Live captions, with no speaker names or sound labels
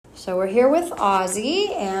So we're here with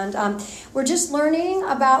Ozzy, and we're just learning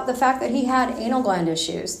about the fact that he had anal gland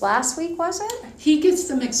issues. Last week, was it? He gets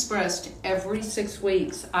them expressed every 6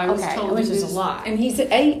 weeks. I was told which is a lot. And he's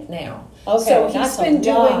at 8 now. Okay, so he's been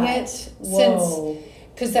doing it Whoa. since,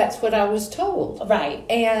 because that's what I was told. Right.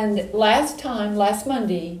 And last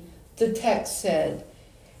Monday, the text said,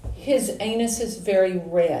 his anus is very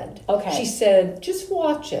red. Okay. She said, just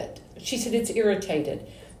watch it. She said, it's irritated.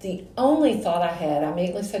 The only thought I had, I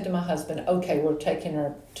immediately said to my husband, okay, we're taking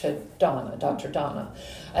her to Donna, Dr. Donna.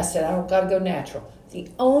 I said, I don't got to go natural. The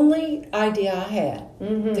only idea I had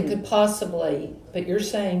that could possibly, but you're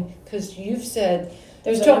saying, because you've said,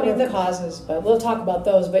 there's a number of causes, but we'll talk about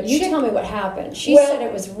those. But you tell me what happened. She said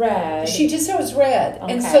it was red. She just said it was red.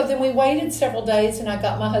 Okay. And so then we waited several days, and I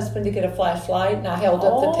got my husband to get a flashlight, and I held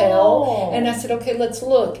up the tail. And I said, okay, let's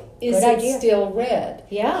look. Is it still red?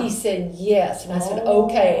 Yeah. He said, yes. And I said,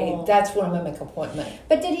 okay, that's when I'm going to make an appointment.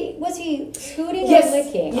 But was he scooting or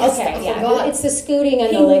licking? Yes, okay, I forgot. It's the scooting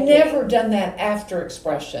and the licking. He never done that after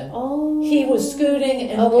expression. Oh. He was scooting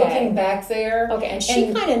and looking back there. Okay, and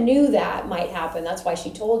she kind of knew that might happen. That's why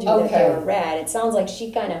she told you that they were red. It sounds like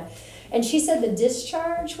she kind of... And she said the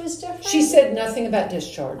discharge was different? She said nothing about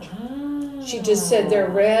discharge. She just said they're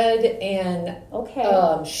red,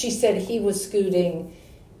 and she said he was scooting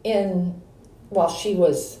in while she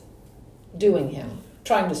was doing him,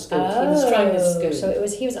 trying to scoot. He was trying to scoot. So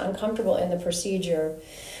he was uncomfortable in the procedure.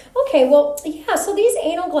 Okay, well, yeah, so these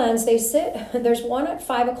anal glands, they sit, there's one at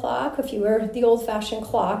 5 o'clock, if you were the old-fashioned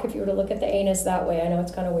clock, if you were to look at the anus that way. I know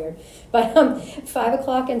it's kind of weird. But 5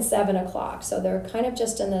 o'clock and 7 o'clock, so they're kind of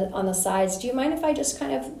just on the sides. Do you mind if I just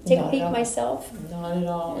kind of take a peek myself? Not at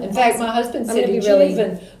all. In fact, my husband said, did you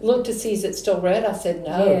even look to see is it still red? I said,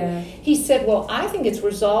 no. Yeah. He said, well, I think it's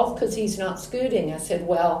resolved because he's not scooting. I said,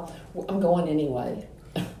 well, I'm going anyway.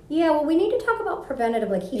 Yeah, well, we need to talk about preventative.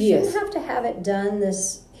 Like, he shouldn't have to have it done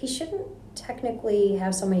he shouldn't technically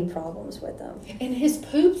have so many problems with them. And his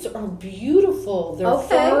poops are beautiful. They're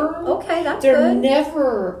firm. Okay, that's good. They're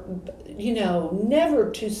never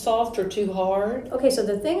too soft or too hard. Okay, so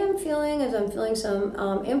the thing I'm feeling is I'm feeling some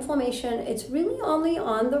inflammation. It's really only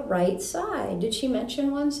on the right side. Did she mention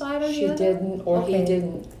one side or the other? She didn't, or he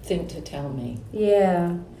didn't think to tell me.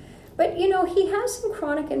 Yeah. But, he has some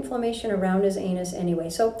chronic inflammation around his anus anyway.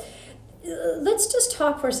 So let's just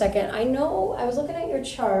talk for a second. I know I was looking at your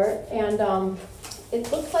chart, and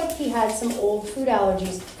it looked like he had some old food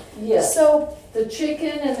allergies. Yes. So the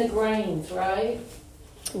chicken and the grains, right?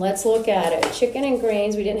 Let's look at it. Chicken and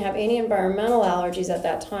grains. We didn't have any environmental allergies at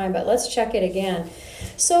that time, but let's check it again.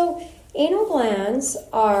 So anal glands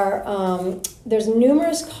are, there's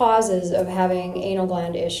numerous causes of having anal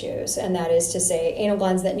gland issues, and that is to say anal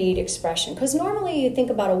glands that need expression. Because normally you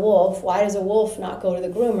think about a wolf. Why does a wolf not go to the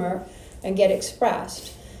groomer and get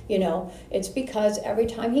expressed? It's because every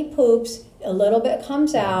time he poops, a little bit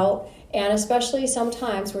comes out, and especially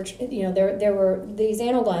sometimes, these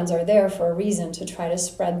anal glands are there for a reason, to try to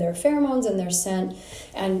spread their pheromones and their scent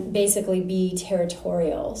and basically be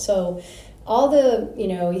territorial. So all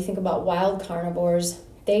you think about wild carnivores,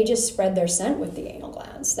 they just spread their scent with the anal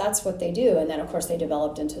glands. That's what they do. And then, of course, they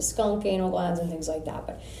developed into skunk anal glands and things like that.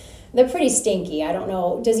 But they're pretty stinky. I don't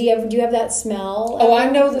know. Do you have that smell? Oh, I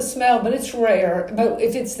know the smell, but it's rare. But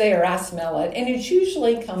if it's there, I smell it. And it's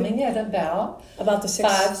usually coming at about the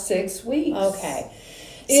 5-6 weeks. Okay.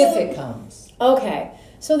 If it comes. Okay.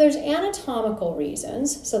 So there's anatomical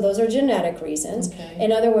reasons. So those are genetic reasons. Okay.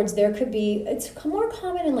 In other words, it's more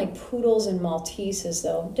common in like poodles and Malteses,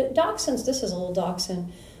 though. Dachshunds, this is a little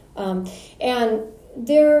dachshund. And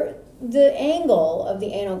the angle of the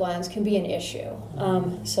anal glands can be an issue.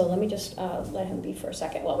 So let me just let him be for a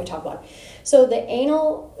second while we talk about it. So the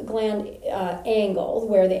anal gland angle,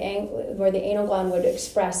 where the anal gland would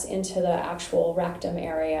express into the actual rectum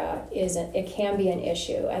area, it can be an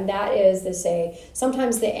issue. And that is to say,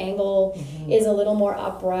 sometimes the angle is a little more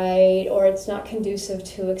upright, or it's not conducive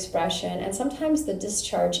to expression. And sometimes the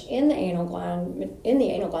discharge in the anal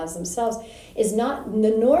glands themselves is not,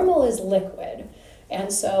 the normal is liquid.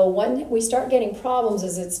 And so when we start getting problems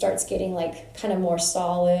is it starts getting like kind of more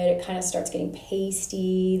solid, it kind of starts getting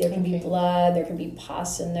pasty, there can be blood, there can be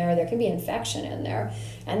pus in there can be infection in there.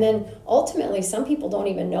 And then ultimately some people don't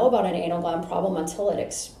even know about an anal gland problem until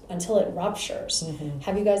it ruptures.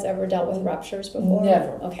 Have you guys ever dealt with ruptures before?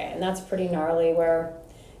 Never. Okay, and that's pretty gnarly where,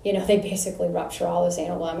 they basically rupture all this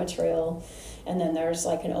anal gland material, and then there's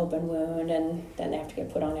like an open wound, and then they have to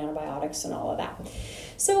get put on antibiotics and all of that.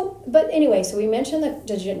 So, but anyway, so we mentioned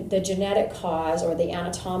the genetic cause or the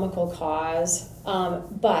anatomical cause,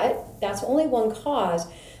 but that's only one cause.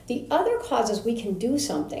 The other causes we can do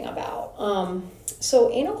something about.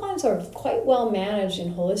 So anal glands are quite well managed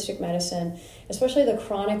in holistic medicine, especially the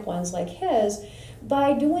chronic ones like his,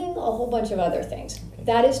 by doing a whole bunch of other things. Okay.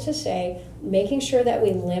 That is to say, making sure that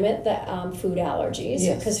we limit the food allergies,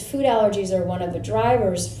 because food allergies are one of the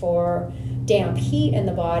drivers for damp heat in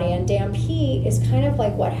the body, and damp heat is kind of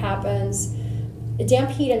like what happens. Damp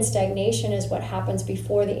heat and stagnation is what happens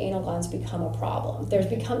before the anal glands become a problem.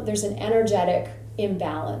 There's an energetic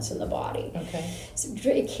imbalance in the body. Okay. So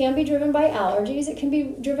it can be driven by allergies. It can be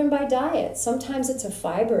driven by diet. Sometimes it's a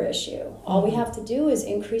fiber issue. All we have to do is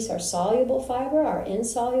increase our soluble fiber, our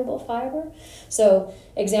insoluble fiber. So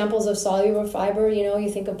examples of soluble fiber, you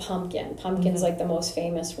think of pumpkin. Pumpkin's like the most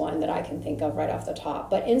famous one that I can think of right off the top.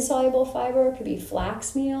 But insoluble fiber could be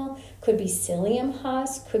flax meal, could be psyllium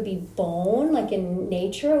husk, could be bone. Like in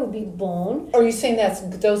nature, it would be bone. Are you saying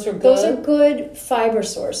those are good? Those are good fiber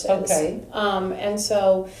sources. Okay. And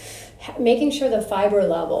so making sure the fiber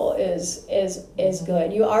level is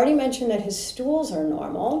good. You already mentioned that his stools are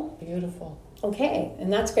normal. Beautiful. Okay,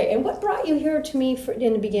 and that's great. And what brought you here to me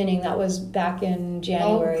in the beginning? That was back in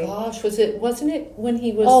January. Oh gosh, wasn't it when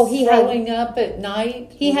he was throwing up at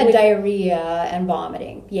night? He had diarrhea and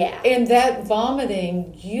vomiting. Yeah. And that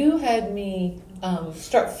vomiting, you had me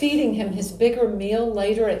start feeding him his bigger meal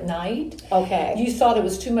later at night. Okay. You thought it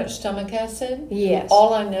was too much stomach acid? Yes.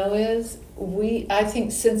 All I know is I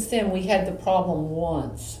think since then we had the problem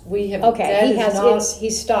once. We have he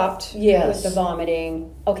stopped with the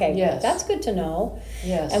vomiting. Okay. Yes. That's good to know.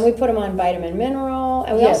 Yes. And we put him on vitamin mineral,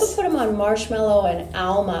 and we also put him on marshmallow and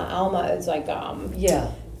alma. Alma is like Bumi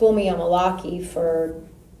amalaki for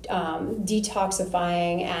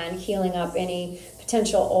detoxifying and healing up any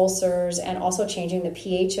potential ulcers, and also changing the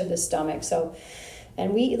pH of the stomach. So,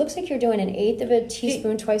 and it looks like you're doing 1/8 of a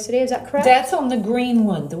teaspoon twice a day. Is that correct? That's on the green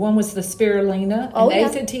one. The one with the spirulina. An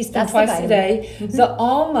 1/8 a teaspoon twice a day. Mm-hmm. The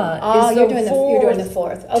alma is you're doing the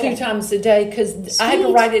fourth. Okay. 2 times a day, because I had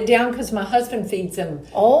to write it down because my husband feeds him.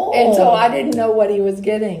 Oh. And so I didn't know what he was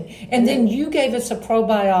getting. And then you gave us a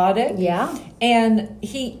probiotic. Yeah. And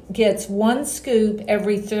he gets 1 scoop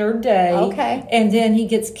every 3rd day. Okay. And then he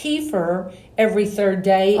gets kefir every 3rd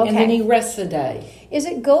day. Okay. And then he rests a day. Is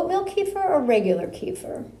it goat milk kefir or regular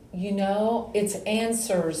kefir? It's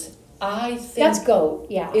Answers. I think that's goat.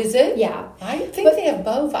 Yeah. Is it? Yeah. I think they have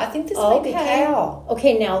both. I think this may be cow.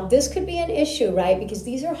 Okay, now this could be an issue, right? Because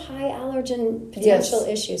these are high allergen potential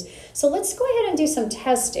issues. So let's go ahead and do some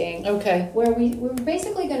testing. Okay. Where we're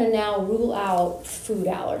basically going to now rule out food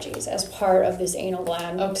allergies as part of this anal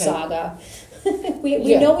gland saga.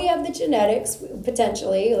 we know we have the genetics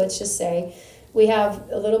potentially. Let's just say. We have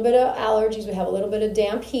a little bit of allergies. We have a little bit of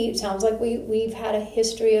damp heat. Sounds like we've had a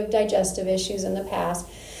history of digestive issues in the past.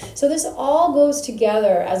 So this all goes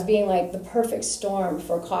together as being like the perfect storm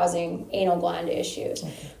for causing anal gland issues.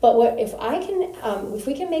 Okay. But if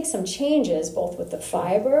we can make some changes, both with the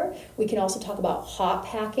fiber, we can also talk about hot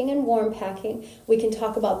packing and warm packing. We can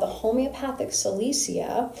talk about the homeopathic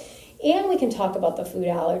silicea, and we can talk about the food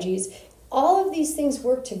allergies. All of these things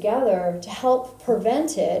work together to help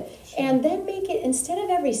prevent it, and then make it, instead of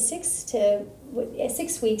every 6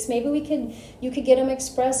 weeks, maybe you could get them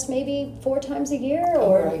expressed maybe 4 times a year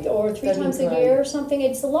or 3 times a year or something.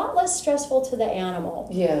 It's a lot less stressful to the animal.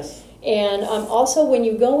 Yes. And also, when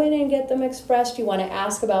you go in and get them expressed, you want to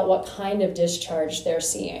ask about what kind of discharge they're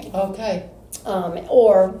seeing. Okay.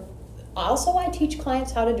 Or also, I teach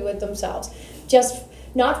clients how to do it themselves. Just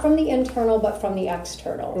not from the internal, but from the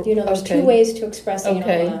external. There's 2 ways to express anal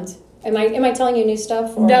glands. Am I telling you new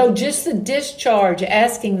stuff? Or? No, just the discharge,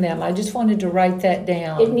 asking them. I just wanted to write that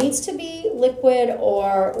down. It needs to be liquid,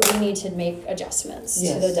 or we need to make adjustments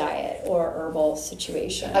to the diet or herbal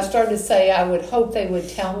situation. I started to say I would hope they would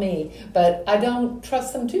tell me, but I don't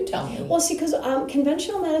trust them to tell me. Well, see, because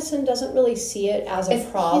conventional medicine doesn't really see it as a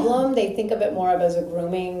problem. They think of it more of as a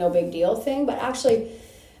grooming, no big deal thing, but actually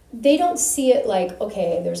they don't see it like,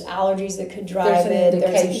 okay, there's allergies that could drive it.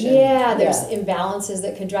 There's imbalances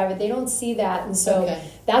that could drive it. They don't see that. And so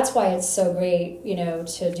that's why it's so great,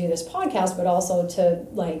 to do this podcast, but also to,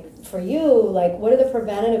 for you, what are the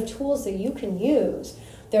preventative tools that you can use?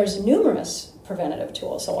 There's numerous preventative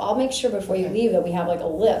tools. So I'll make sure before you leave that we have a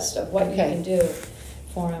list of what you can do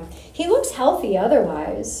for him. He looks healthy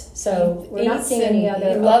otherwise, so we're not seeing any other.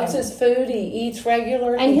 He loves his food. He eats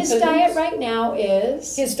regular. And his diet right now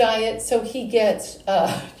is his diet. So he gets.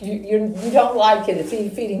 You don't like it if you're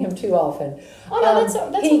feeding him too often. Oh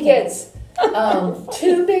no, that's he okay. gets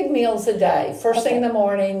 2 big meals a day, first thing in the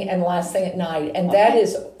morning and last thing at night. And that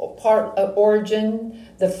is part of Origin,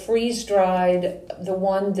 the freeze-dried, the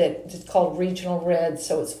one that is called Regional Red.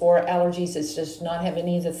 So it's for allergies. It does not have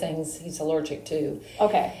any of the things he's allergic to.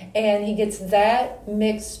 Okay. And he gets that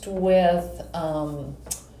mixed with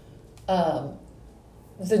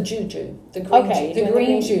the juju, the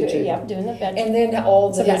green juju. Yep, doing the vegetable. And then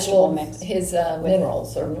all the his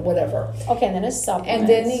minerals or whatever. Okay, and then his supplements. And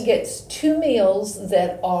then he gets 2 meals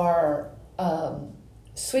that are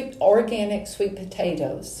organic sweet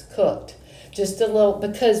potatoes cooked. Just a little,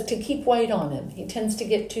 because to keep weight on him. He tends to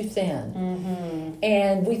get too thin. Mm-hmm.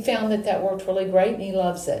 And we found that worked really great, and he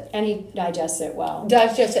loves it. And he digests it well. And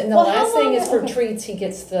the last thing is for treats, he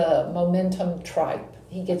gets the Momentum tripe.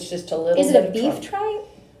 He gets just a little bit. Is it a beef tripe?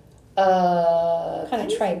 What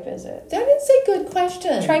kind of tripe is it? That is a good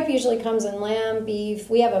question. Tripe usually comes in lamb, beef.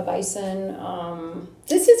 We have a bison.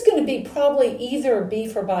 This is going to be probably either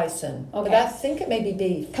beef or bison. Okay. But I think it may be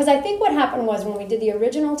beef. Because I think what happened was when we did the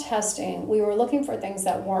original testing, we were looking for things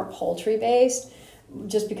that weren't poultry-based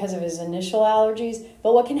just because of his initial allergies.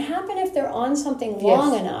 But what can happen if they're on something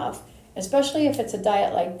long enough, especially if it's a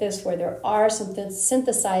diet like this where there are some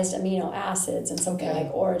synthesized amino acids and something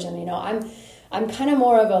like Origin, I'm kind of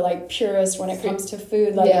more of a purist when it comes to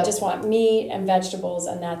food. I just want meat and vegetables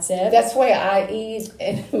and that's it. That's the way I eat.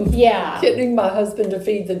 And getting my husband to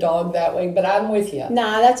feed the dog that way, but I'm with you.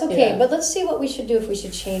 Nah, that's okay. Yeah. But let's see what we should do if we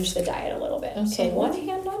should change the diet a little bit. Okay. So one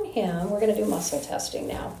hand on him. We're going to do muscle testing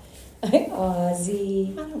now.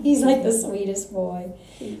 Ozzy. He's like the sweetest boy.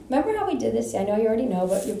 Remember how we did this? I know you already know,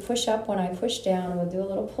 but you push up when I push down. We'll do a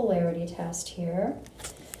little polarity test here.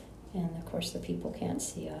 And, of course, the people can't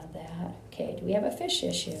see all that. Okay, do we have a fish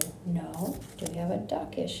issue? No. Do we have a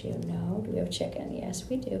duck issue? No. Do we have chicken? Yes,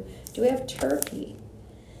 we do. Do we have turkey?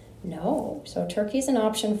 No. So turkey's an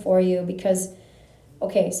option for you because,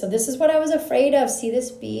 okay, so this is what I was afraid of. See this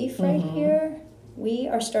beef right here? We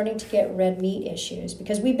are starting to get red meat issues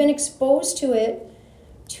because we've been exposed to it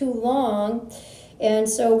too long. And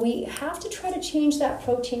so we have to try to change that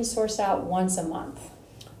protein source out once a month.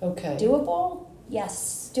 Okay. Doable?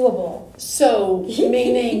 Yes, doable. So,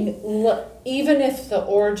 meaning even if the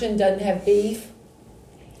Origin doesn't have beef,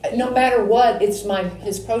 no matter what, it's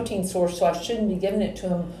his protein source, so I shouldn't be giving it to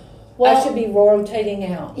him. Well, I should be rotating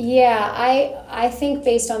out. Yeah, I think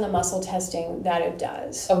based on the muscle testing that it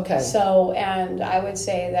does. Okay. So, and I would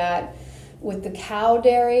say that with the cow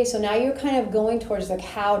dairy, so now you're kind of going towards the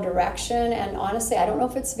cow direction, and honestly, I don't know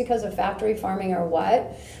if it's because of factory farming or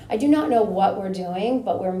what. I do not know what we're doing,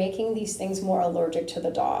 but we're making these things more allergic to the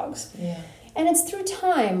dogs. Yeah. And it's through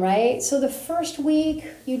time, right? So the first week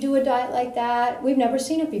you do a diet like that, we've never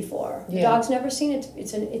seen it before. The dog's never seen it.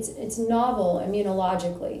 It's novel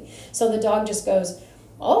immunologically. So the dog just goes,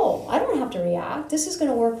 oh, I don't have to react. This is going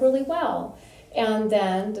to work really well. And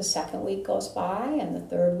then the second week goes by and the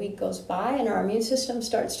third week goes by and our immune system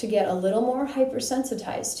starts to get a little more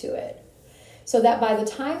hypersensitized to it. So that by the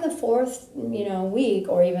time the fourth, week,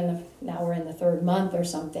 or even now we're in the third month or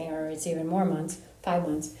something, or it's even more months, 5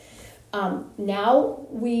 months, now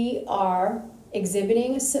we are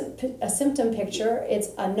exhibiting a symptom picture.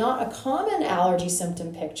 It's not a common allergy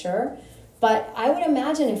symptom picture, but I would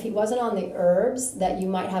imagine if he wasn't on the herbs that you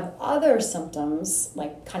might have other symptoms,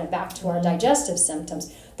 like kind of back to our digestive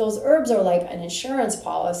symptoms. Those herbs are like an insurance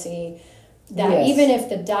policy that even if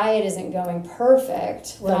the diet isn't going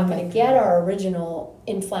perfect, we're not going to get our original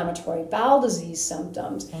inflammatory bowel disease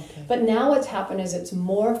symptoms. Okay. But now what's happened is it's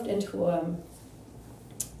morphed into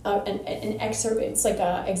it's like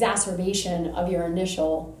an exacerbation of your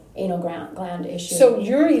initial anal gland issue. So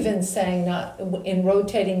you're even saying not in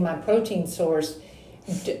rotating my protein source,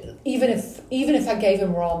 even if I gave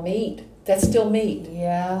him raw meat, that's still meat.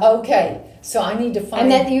 Yeah. Okay. So I need to find...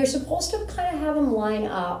 And that you're supposed to kind of have them line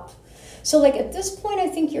up. So at this point, I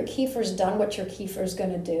think your kefir's done what your kefir's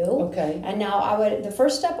going to do. Okay. And now the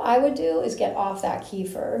first step I would do is get off that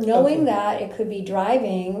kefir, knowing that it could be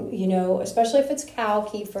driving, especially if it's cow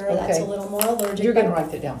kefir, that's a little more allergic. You're going to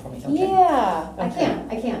write that down for me, okay? Yeah, okay.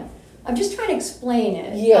 I can. I'm just trying to explain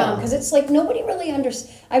it. Yeah. Because it's nobody really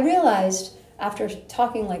understands. I realized after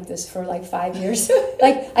talking like this for 5 years,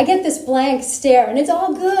 I get this blank stare, and it's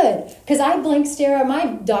all good, because I blank stare at my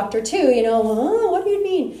doctor too, what do you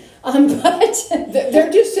mean? But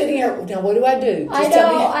they're just sitting here. Now, what do I do? I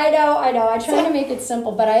know. I try to make it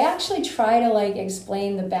simple, but I actually try to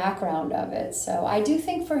explain the background of it. So I do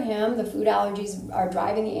think for him, the food allergies are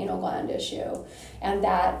driving the anal gland issue, and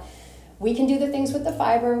that we can do the things with the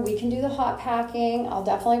fiber. We can do the hot packing. I'll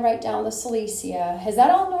definitely write down the Silesia. Is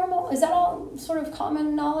that all normal? Is that all sort of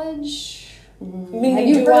common knowledge? Meaning, Have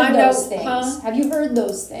you do I heard know? those things? Huh? Have you heard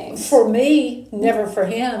those things? For me, never for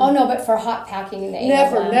him. Oh no, but for hot packing in the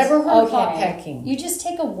anal glands. Never heard hot packing. You just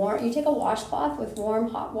take a washcloth with warm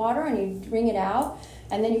hot water and you wring it out,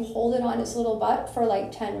 and then you hold it on its little butt for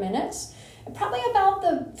like 10 minutes. Probably about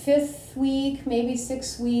the 5th week, maybe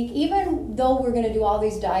 6th week, even though we're going to do all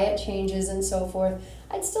these diet changes and so forth,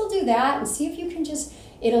 I'd still do that and see if you can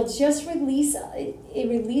it'll just release, it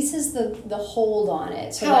releases the hold on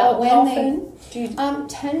it. So How that when often?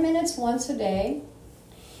 10 minutes once a day.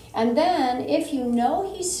 And then if you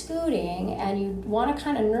know he's scooting and you want to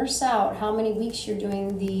kind of nurse out how many weeks you're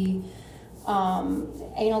doing the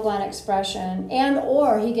anal gland expression, and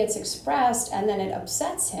or he gets expressed and then it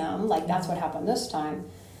upsets him, like that's what happened this time,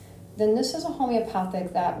 then this is a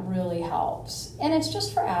homeopathic that really helps. And it's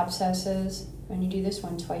just for abscesses, and you do this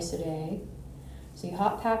one twice a day. So you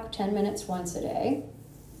hot pack 10 minutes once a day.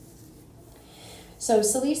 So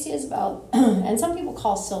silicea is about, and some people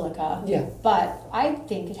call silica, but I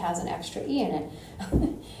think it has an extra E in it.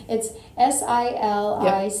 It's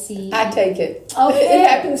SILIC. I take it. Okay. It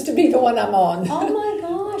happens to be the one I'm on. Oh my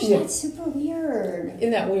gosh, that's super weird.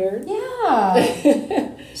 Isn't that weird?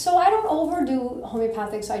 Yeah. So I don't overdo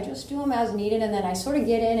homeopathics. I just do them as needed, and then I sort of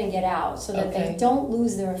get in and get out so that they don't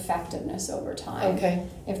lose their effectiveness over time. Okay.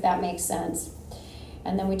 If that makes sense.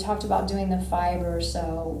 And then we talked about doing the fiber.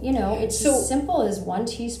 So, it's as simple as 1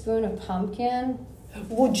 teaspoon of pumpkin.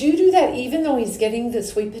 Would you do that even though he's getting the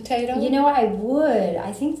sweet potato? I would.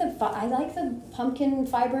 I think I like the pumpkin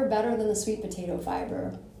fiber better than the sweet potato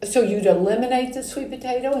fiber. So you'd eliminate the sweet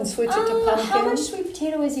potato and switch it to pumpkin? How much sweet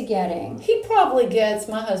potato is he getting? He probably gets,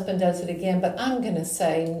 my husband does it again, but I'm going to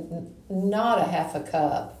say not a half a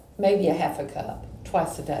cup, maybe a half a cup,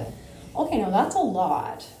 twice a day. Okay, no, that's a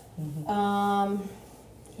lot.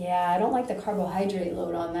 Yeah, I don't like the carbohydrate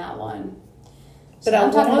load on that one. So But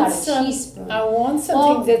I'm talking about a teaspoon. I want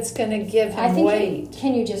something that's going to give him weight.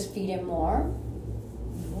 Can you just feed him more?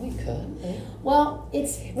 We could. Well,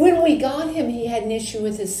 it's... When we got him, he had an issue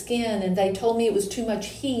with his skin, and they told me it was too much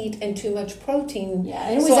heat and too much protein. Yeah,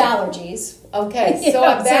 and it was allergies. Okay, so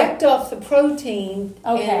I backed off the protein,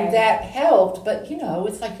 and that helped. But,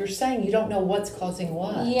 it's like you're saying, you don't know what's causing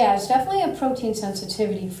what. Yeah, it's definitely a protein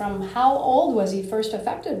sensitivity. From how old was he first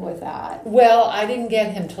affected with that? Well, I didn't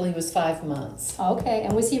get him till he was 5 months. Okay,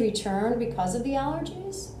 and was he returned because of the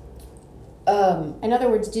allergies? In other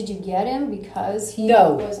words, did you get him because he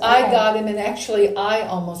was... No, I got him, and actually I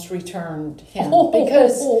almost returned him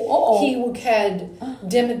because he had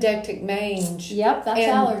demodectic mange. Yep, that's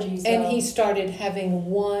allergies. And he started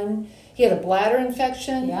having he had a bladder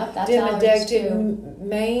infection. Yep, that's demodectic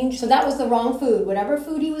mange. So that was the wrong food. Whatever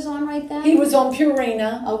food he was on right then? He was on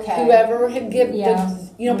Purina. Okay. Whoever had given,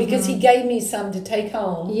 because he gave me some to take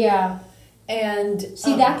home. Yeah. And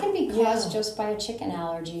see, that can be caused just by a chicken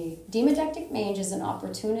allergy. Demodectic mange is an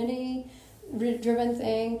opportunity-driven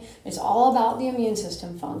thing. It's all about the immune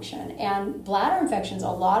system function. And bladder infections, a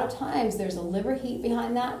lot of times, there's a liver heat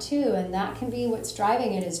behind that too, and that can be what's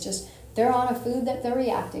driving it. Is just they're on a food that they're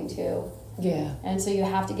reacting to. Yeah. And so you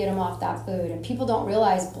have to get them off that food. And people don't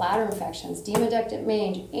realize bladder infections, demodectic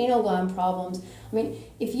mange, anal gland problems. I mean,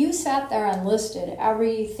 if you sat there and listed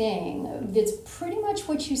everything, it's pretty much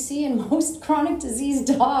what you see in most chronic disease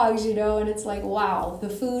dogs, and it's like, wow, the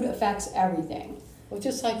food affects everything. Well,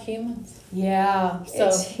 just like humans. Yeah, so,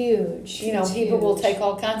 it's huge. People will take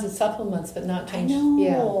all kinds of supplements, but not change. I know,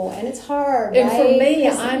 yeah. And it's hard. And for me,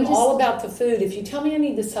 I'm all about the food. If you tell me I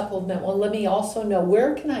need the supplement, well, let me also know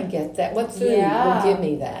where can I get that? What food will give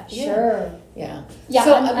me that? Sure. Yeah. Yeah.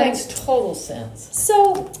 So it makes total sense.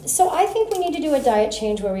 So I think we need to do a diet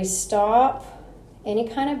change where we stop any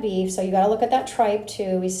kind of beef. So you got to look at that tripe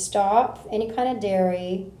too. We stop any kind of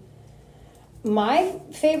dairy. My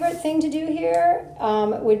favorite thing to do here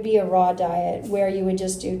would be a raw diet where you would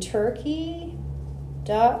just do turkey,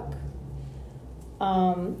 duck.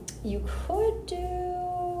 You could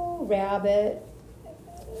do rabbit.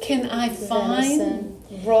 Can I find venison.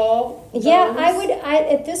 Raw? Yeah, I would.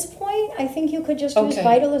 At this point, I think you could just use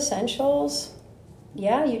Vital Essentials.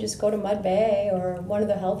 Yeah, you just go to Mud Bay or one of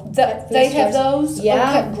the health. They have those?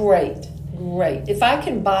 Yeah. Okay, great. If I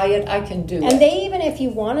can buy it, I can do it. And they even, if you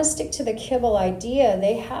want to stick to the kibble idea,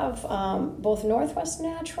 they have both Northwest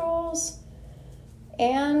Naturals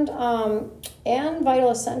and Vital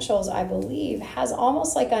Essentials, I believe, has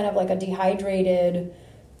almost like kind of like a dehydrated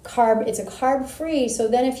carb. It's a carb free. So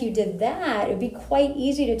then if you did that, it would be quite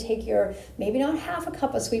easy to take your, maybe not half a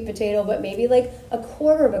cup of sweet potato, but maybe like a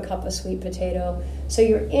quarter of a cup of sweet potato. So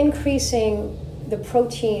you're increasing the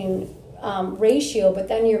protein ratio, but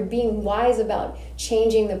then you're being wise about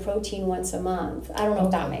changing the protein once a month. I don't know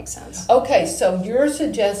if that makes sense. Okay, so you're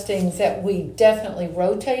suggesting that we definitely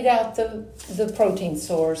rotate out the protein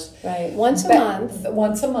source. Right, once a month.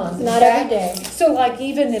 Once a month. Not every day. So like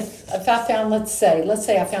even if I found, let's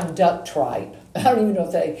say I found duck tripe. I don't even know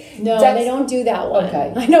if they... No, they don't do that one.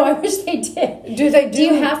 Okay. I know, I wish they did. Do they do... Do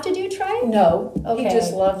you have to do tripe? No. Okay. He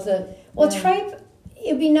just loves it. Well, tripe...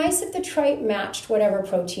 It'd be nice if the tripe matched whatever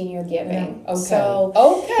protein you're giving. Yeah. Okay. So,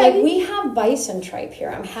 okay. like we have bison tripe here.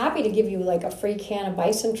 I'm happy to give you like a free can of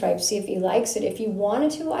bison tripe. See if he likes it. If you wanted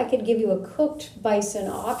to, I could give you a cooked bison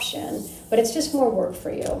option, but it's just more work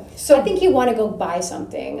for you. So I think you want to go buy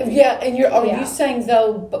something. Yeah, and are you saying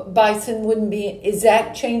though bison wouldn't be? Is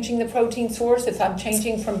that changing the protein source if I'm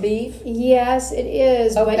changing from beef? Yes, it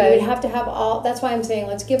is. Okay. But you would have to have all. That's why I'm saying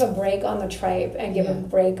let's give a break on the tripe and give a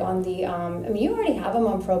break on the. I mean, you already have them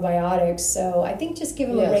on probiotics, so I think just give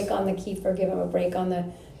them a break on the kefir, give them a break on the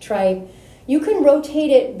tripe. You can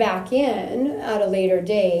rotate it back in at a later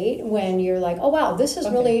date when you're like, oh wow, this is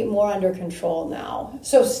really more under control now.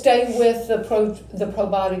 So stay with the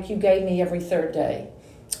probiotic you gave me every third day.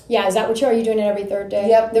 Yeah, is that what are you doing it every third day?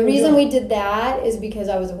 Yep. The reason we did that is because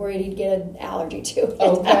I was worried he'd get an allergy to it.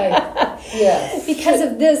 Okay. Yeah. Because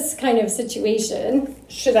of this kind of situation.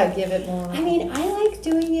 Should I give it more? I mean, I like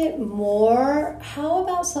doing it more. How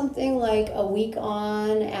about something like a week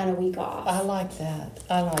on and a week off? I like that.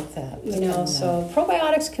 You know, so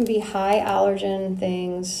probiotics can be high allergen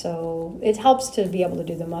things, so it helps to be able to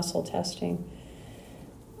do the muscle testing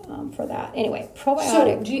for that. Anyway,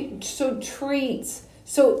 probiotic. So treats.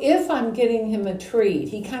 So if I'm getting him a treat,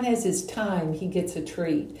 he kind of has his time, he gets a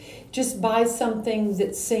treat. Just buy something that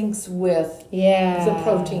syncs with the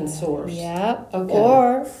protein source. Yep. Okay.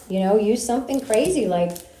 Or, use something crazy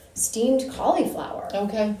like steamed cauliflower.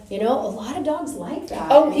 Okay. A lot of dogs like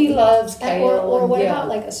that. Oh, he loves kale. Or what about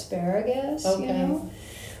like asparagus? Okay.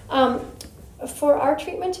 For our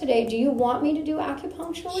treatment today, do you want me to do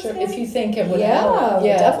acupuncture with him? If you think it would help.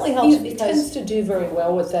 Yeah, it definitely helps. He tends to do very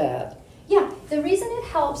well with that. Yeah, the reason it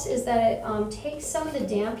helps is that it takes some of the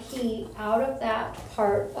damp heat out of that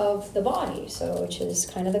part of the body, which is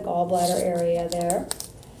kind of the gallbladder area there.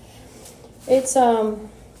 It's, so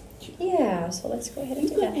let's go ahead and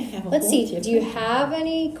do that. Let's see, do you have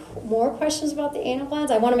any more questions about the anal glands?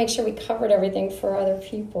 I want to make sure we covered everything for other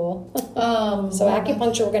people. So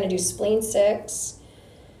acupuncture, we're going to do spleen 6,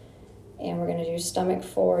 and we're going to do stomach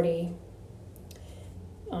 40.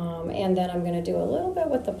 And then I'm going to do a little bit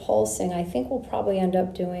with the pulsing. I think we'll probably end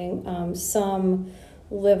up doing some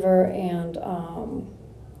liver and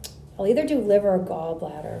I'll either do liver or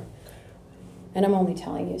gallbladder. And I'm only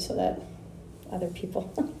telling you so that other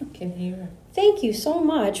people can hear. Thank you so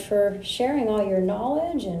much for sharing all your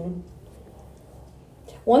knowledge. And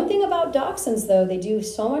one thing about dachshunds, though, they do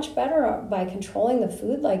so much better by controlling the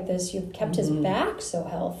food like this. You've kept his back so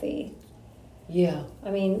healthy. Yeah.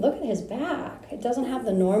 I mean, look at his back. It doesn't have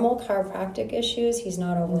the normal chiropractic issues. He's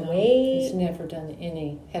not overweight. No, he's never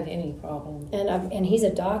had any problem. And he's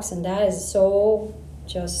a dachshund. That is so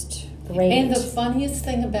just great. And the funniest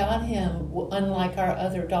thing about him, unlike our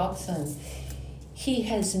other dachshunds, he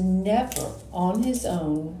has never, on his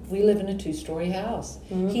own, we live in a 2-story house.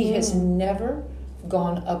 Mm-hmm. He has never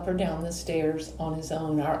gone up or down the stairs on his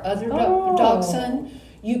own. Our other dachshund,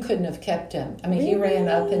 you couldn't have kept him. I mean, he ran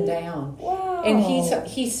up and down. Wow. And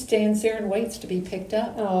he stands there and waits to be picked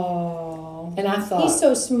up. Oh. And I thought... He's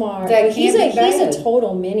so smart. He's a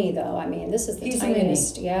total mini, though. I mean, this is the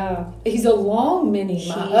tiniest. Yeah. He's a long mini.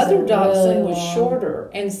 My other dachshund was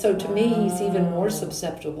shorter. And so to me, he's even more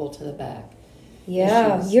susceptible to the back.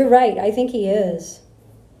 Yeah, you're right. I think he is.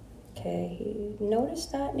 Okay, he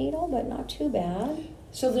noticed that needle, but not too bad.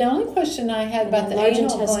 So the only question I had about the large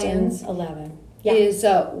anal intestine, glands 11. is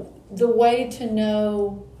the way to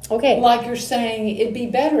know. Okay, like you're saying, it'd be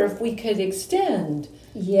better if we could extend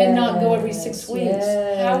and not go every 6 weeks.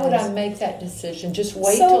 Yes. How would I make that decision? Just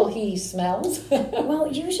wait till he smells?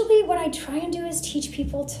 Well, usually what I try and do is teach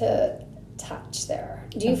people to touch there.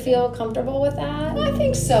 Do you feel comfortable with that? I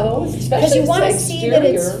think so, because you want to see that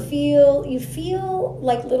you feel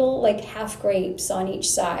like little half grapes on each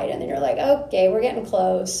side, and then you're like, okay, we're getting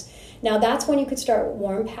close. Now that's when you could start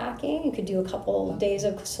warm packing. You could do a couple days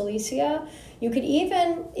of silicea. You could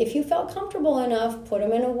even, if you felt comfortable enough, put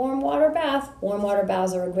them in a warm water bath. Warm water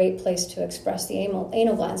baths are a great place to express the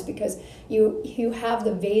anal glands because you have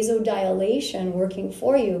the vasodilation working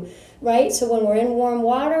for you, right? So when we're in warm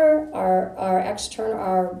water, our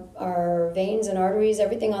veins and arteries,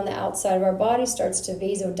 everything on the outside of our body starts to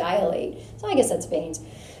vasodilate. So I guess that's veins.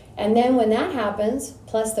 And then when that happens,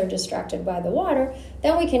 plus they're distracted by the water,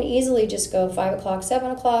 then we can easily just go 5 o'clock,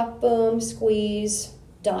 7 o'clock, boom, squeeze,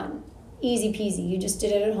 done. Easy peasy. You just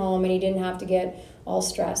did it at home and you didn't have to get all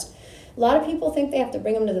stressed. A lot of people think they have to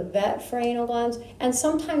bring them to the vet for anal glands, and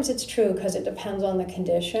sometimes it's true because it depends on the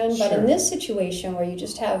condition. But in this situation where you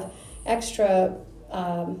just have extra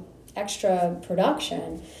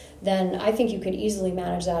production, then I think you could easily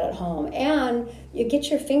manage that at home. And you get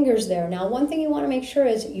your fingers there. Now, one thing you want to make sure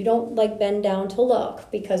is you don't bend down to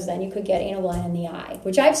look, because then you could get anal gland in the eye,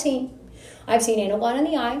 which I've seen. I've seen anal gland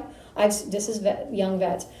in the eye. This is young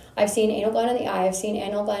vets. I've seen anal gland in the eye. I've seen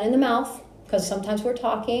anal gland in the mouth, because sometimes we're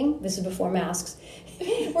talking. This is before masks.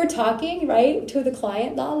 We're talking, right, to the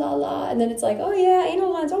client, la, la, la. And then it's like, oh, yeah,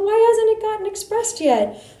 anal glands. Oh, why hasn't it gotten expressed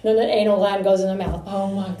yet? And then the anal gland goes in the mouth.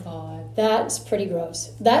 Oh, my God. That's pretty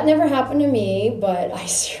gross. That never happened to me, but I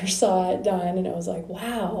sure saw it done, and I was like,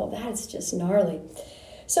 wow, that's just gnarly.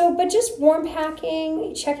 So, but just warm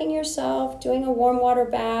packing, checking yourself, doing a warm water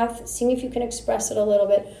bath, seeing if you can express it a little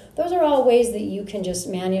bit. Those are all ways that you can just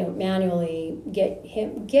manually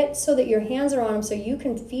get so that your hands are on them, so you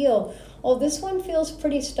can feel, oh, this one feels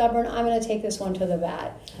pretty stubborn. I'm going to take this one to the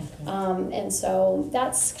vet. Okay. And so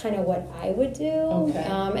that's kind of what I would do. Okay.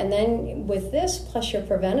 And then with this, plus your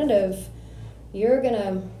preventative,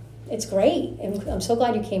 it's great. And I'm so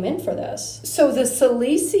glad you came in for this. So the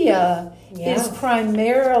Silesia is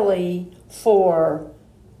primarily for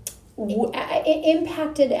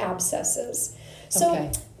impacted abscesses.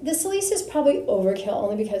 So the Silesia is probably overkill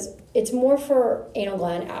only because it's more for anal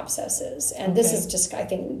gland abscesses. And this is just, I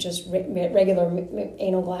think, just regular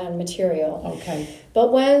anal gland material. Okay.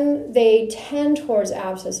 But when they tend towards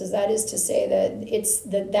abscesses, that is to say that it's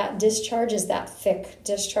that discharge is that thick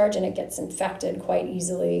discharge, and it gets infected quite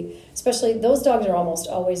easily. Especially those dogs are almost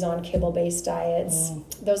always on kibble-based diets.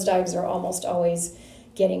 Those dogs are almost always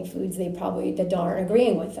getting foods that aren't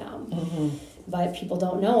agreeing with them. Mm-hmm. But people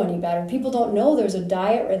don't know any better. People don't know there's a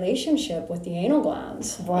diet relationship with the anal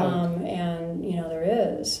glands. Right. And, there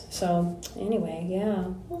is. So, anyway, yeah.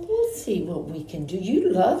 Well, we'll see what we can do.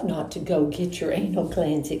 You love not to go get your anal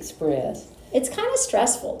glands expressed. It's kind of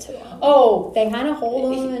stressful to them. Oh. They kind of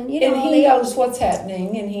hold them, and, and he knows what's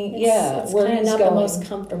happening, and it's kind of not the most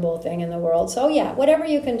comfortable thing in the world. So, yeah, whatever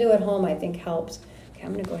you can do at home, I think helps. Okay,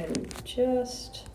 I'm going to go ahead and just...